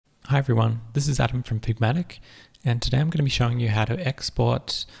Hi everyone, this is Adam from Figmatic, and today I'm going to be showing you how to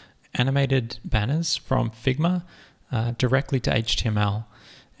export animated banners from Figma directly to HTML,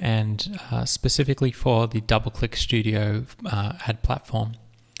 and specifically for the DoubleClick Studio ad platform.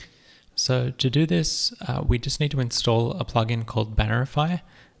 So to do this, we just need to install a plugin called Bannerify,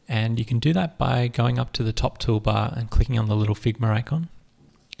 and you can do that by going up to the top toolbar and clicking on the little Figma icon.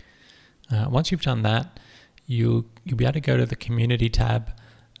 Once you've done that, you'll be able to go to the Community tab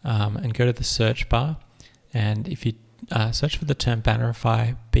and go to the search bar, and if you search for the term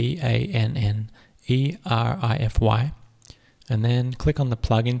Bannerify, B-A-N-N-E-R-I-F-Y, and then click on the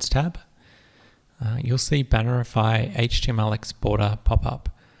Plugins tab, you'll see Bannerify HTML Exporter pop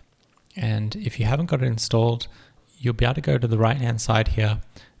up. And if you haven't got it installed, you'll be able to go to the right hand side here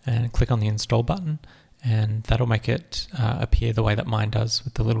and click on the Install button, and that'll make it appear the way that mine does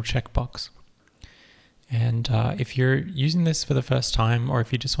with the little checkbox. And if you're using this for the first time, or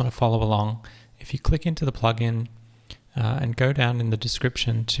if you just want to follow along, if you click into the plugin and go down in the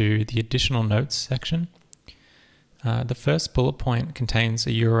description to the additional notes section, the first bullet point contains a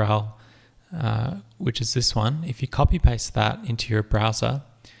URL, which is this one. If you copy paste that into your browser,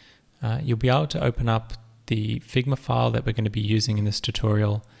 you'll be able to open up the Figma file that we're going to be using in this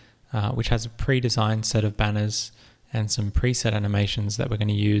tutorial, which has a pre-designed set of banners and some preset animations that we're going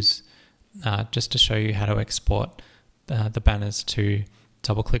to use just to show you how to export the banners to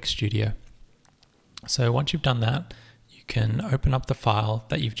DoubleClick Studio. So once you've done that, you can open up the file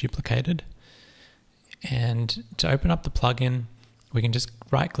that you've duplicated, and to open up the plugin, we can just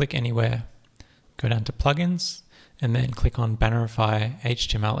right click anywhere, go down to Plugins, and then click on Bannerify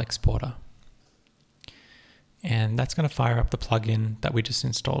HTML Exporter. And that's going to fire up the plugin that we just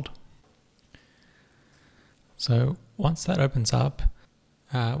installed. So once that opens up,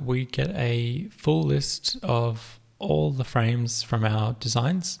 we get a full list of all the frames from our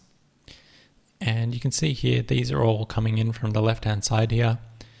designs. And you can see here, these are all coming in from the left-hand side here.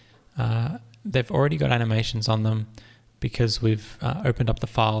 They've already got animations on them because we've opened up the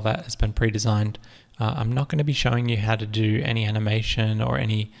file that has been pre-designed. I'm not going to be showing you how to do any animation or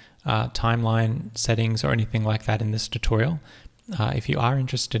any timeline settings or anything like that in this tutorial. If you are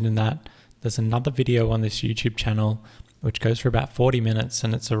interested in that, there's another video on this YouTube channel which goes for about 40 minutes,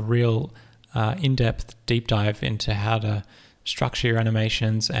 and it's a real in-depth deep dive into how to structure your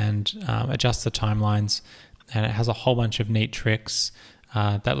animations and adjust the timelines, and it has a whole bunch of neat tricks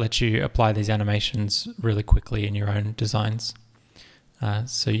that let you apply these animations really quickly in your own designs.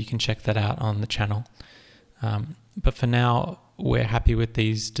 So you can check that out on the channel. But for now, we're happy with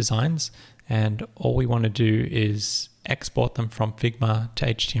these designs, and all we want to do is export them from Figma to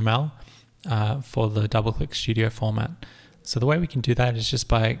HTML for the DoubleClick Studio format. So the way we can do that is just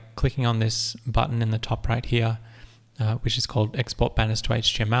by clicking on this button in the top right here, which is called Export Banners to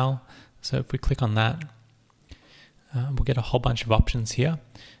HTML. So if we click on that, we'll get a whole bunch of options here.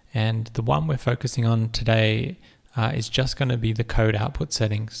 And the one we're focusing on today is just going to be the code output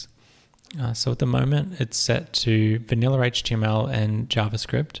settings. So at the moment it's set to vanilla HTML and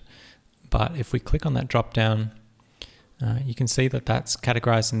JavaScript, but if we click on that drop down, you can see that that's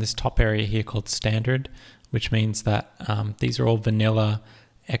categorized in this top area here called standard, which means that these are all vanilla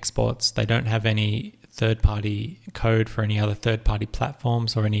exports. They don't have any third-party code for any other third-party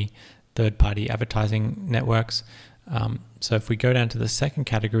platforms or any third-party advertising networks. So if we go down to the second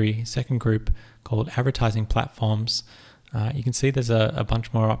category, second group called advertising platforms, you can see there's a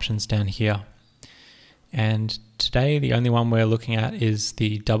bunch more options down here. And today the only one we're looking at is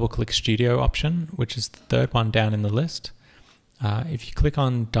the DoubleClick Studio option, which is the third one down in the list. If you click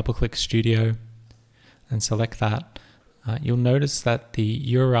on DoubleClick Studio and select that, you'll notice that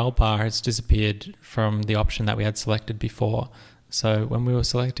the URL bar has disappeared from the option that we had selected before. So when we were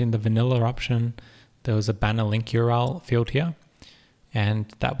selecting the vanilla option, there was a banner link URL field here,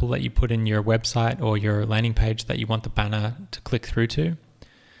 and that will let you put in your website or your landing page that you want the banner to click through to.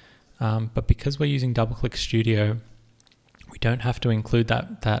 But because we're using DoubleClick Studio, we don't have to include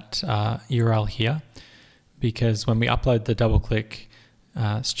that URL here, because when we upload the DoubleClick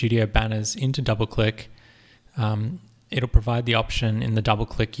Studio banners into DoubleClick, it'll provide the option in the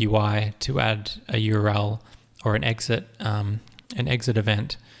DoubleClick UI to add a URL or an exit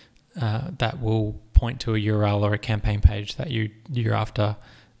event that will point to a URL or a campaign page that you're after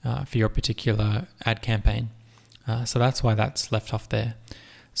for your particular ad campaign. So that's why that's left off there.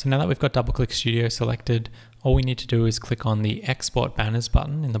 So now that we've got DoubleClick Studio selected, all we need to do is click on the Export Banners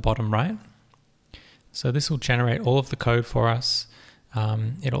button in the bottom right. So this will generate all of the code for us.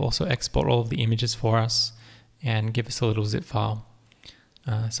 It'll also export all of the images for us and give us a little zip file.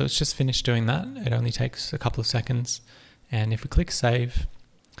 So it's just finished doing that. It only takes a couple of seconds. And if we click Save,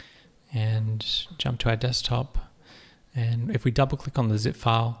 and jump to our desktop. And if we double click on the zip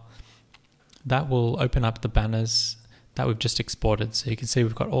file, that will open up the banners that we've just exported. So you can see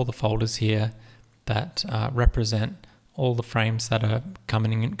we've got all the folders here that represent all the frames that are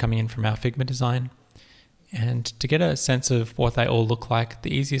coming in from our Figma design. And to get a sense of what they all look like,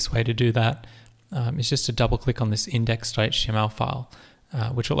 the easiest way to do that is just to double click on this index.html file,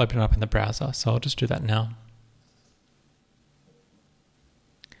 which will open up in the browser. So I'll just do that now.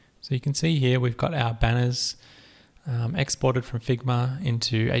 So you can see here we've got our banners exported from Figma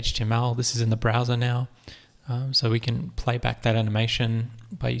into HTML. This is in the browser now. So we can play back that animation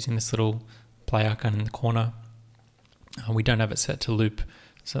by using this little play icon in the corner. We don't have it set to loop,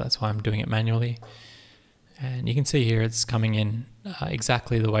 so that's why I'm doing it manually. And you can see here it's coming in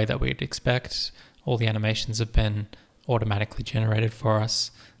exactly the way that we'd expect. All the animations have been automatically generated for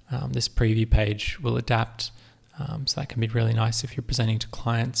us. This preview page will adapt, so that can be really nice if you're presenting to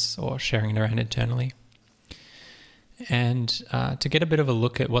clients or sharing it around internally. And to get a bit of a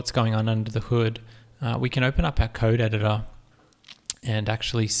look at what's going on under the hood, we can open up our code editor and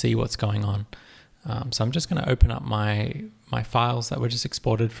actually see what's going on. So I'm just going to open up my files that were just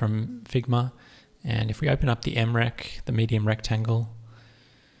exported from Figma. And if we open up the MREC, the medium rectangle,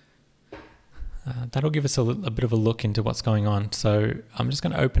 that'll give us a bit of a look into what's going on. So I'm just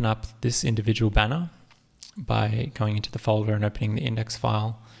going to open up this individual banner by going into the folder and opening the index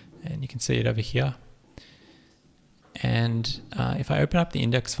file. And you can see it over here. And if I open up the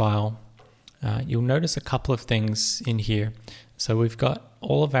index file, you'll notice a couple of things in here. So we've got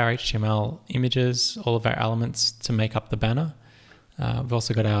all of our HTML images, all of our elements to make up the banner. We've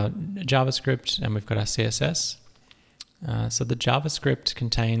also got our JavaScript and we've got our CSS. So the JavaScript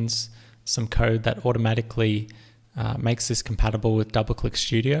contains some code that automatically makes this compatible with DoubleClick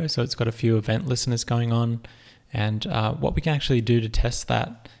Studio. So it's got a few event listeners going on. And what we can actually do to test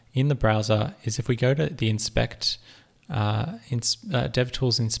that in the browser is if we go to the inspect,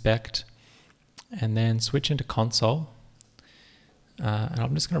 DevTools inspect, and then switch into console. And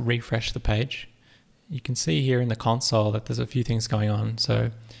I'm just going to refresh the page. You can see here in the console that there's a few things going on.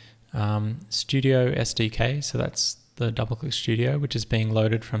 So Studio SDK, so that's the DoubleClick Studio, which is being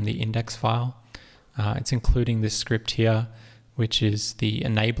loaded from the index file. It's including this script here, which is the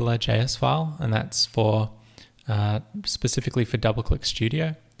enabler.js file, and that's for specifically for DoubleClick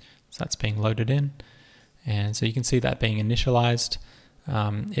Studio. So that's being loaded in. And so you can see that being initialized.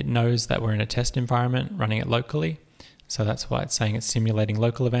 It knows that we're in a test environment running it locally. So that's why it's saying it's simulating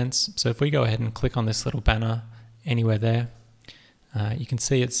local events. So if we go ahead and click on this little banner anywhere there, you can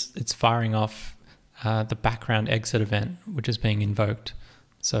see it's firing off the background exit event, which is being invoked.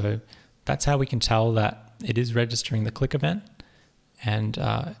 So that's how we can tell that it is registering the click event, and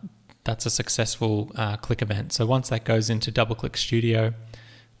that's a successful click event. So once that goes into DoubleClick Studio,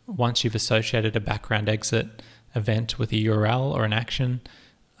 once you've associated a background exit event with a URL or an action,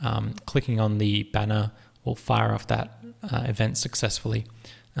 clicking on the banner will fire off that event successfully.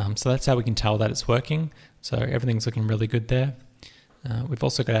 So that's how we can tell that it's working. So everything's looking really good there. We've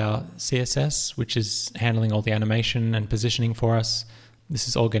also got our CSS, which is handling all the animation and positioning for us. This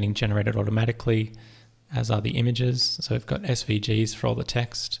is all getting generated automatically, as are the images. So we've got SVGs for all the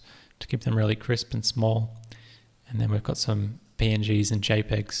text to keep them really crisp and small. And then we've got some PNGs and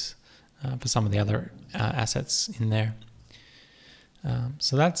JPEGs for some of the other assets in there.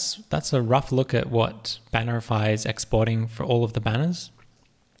 So that's a rough look at what Bannerify is exporting for all of the banners.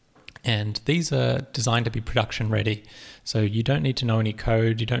 And these are designed to be production ready. So you don't need to know any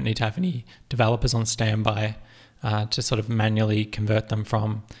code. You don't need to have any developers on standby to sort of manually convert them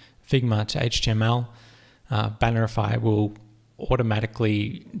from Figma to HTML. Bannerify will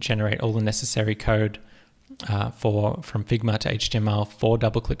automatically generate all the necessary code from Figma to HTML for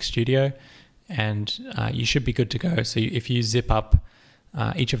DoubleClick Studio. And you should be good to go. So if you zip up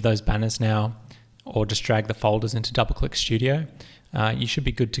each of those banners now, or just drag the folders into DoubleClick Studio, you should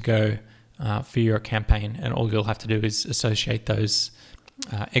be good to go for your campaign. And all you'll have to do is associate those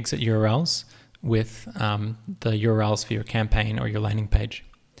exit URLs with the URLs for your campaign or your landing page.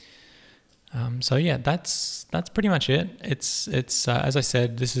 So yeah, that's pretty much it. It's as I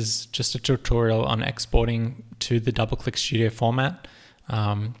said, this is just a tutorial on exporting to the DoubleClick Studio format.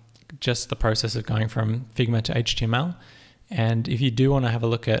 Just the process of going from Figma to HTML. And if you do want to have a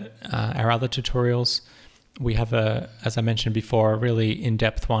look at our other tutorials, we have as I mentioned before, a really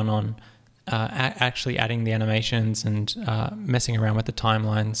in-depth one on actually adding the animations and messing around with the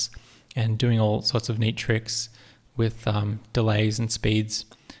timelines and doing all sorts of neat tricks with delays and speeds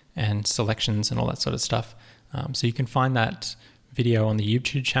and selections and all that sort of stuff. So you can find that video on the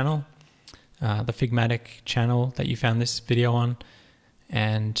YouTube channel, the Figmatic channel that you found this video on.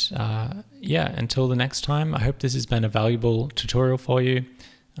 And yeah, until the next time, I hope this has been a valuable tutorial for you.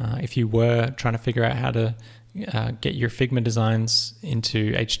 If you were trying to figure out how to get your Figma designs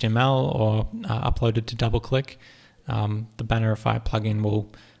into HTML or uploaded to DoubleClick, the Bannerify plugin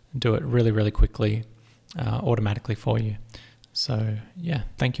will do it really, really quickly, automatically for you. So yeah,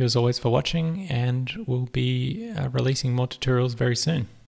 thank you as always for watching, and we'll be releasing more tutorials very soon.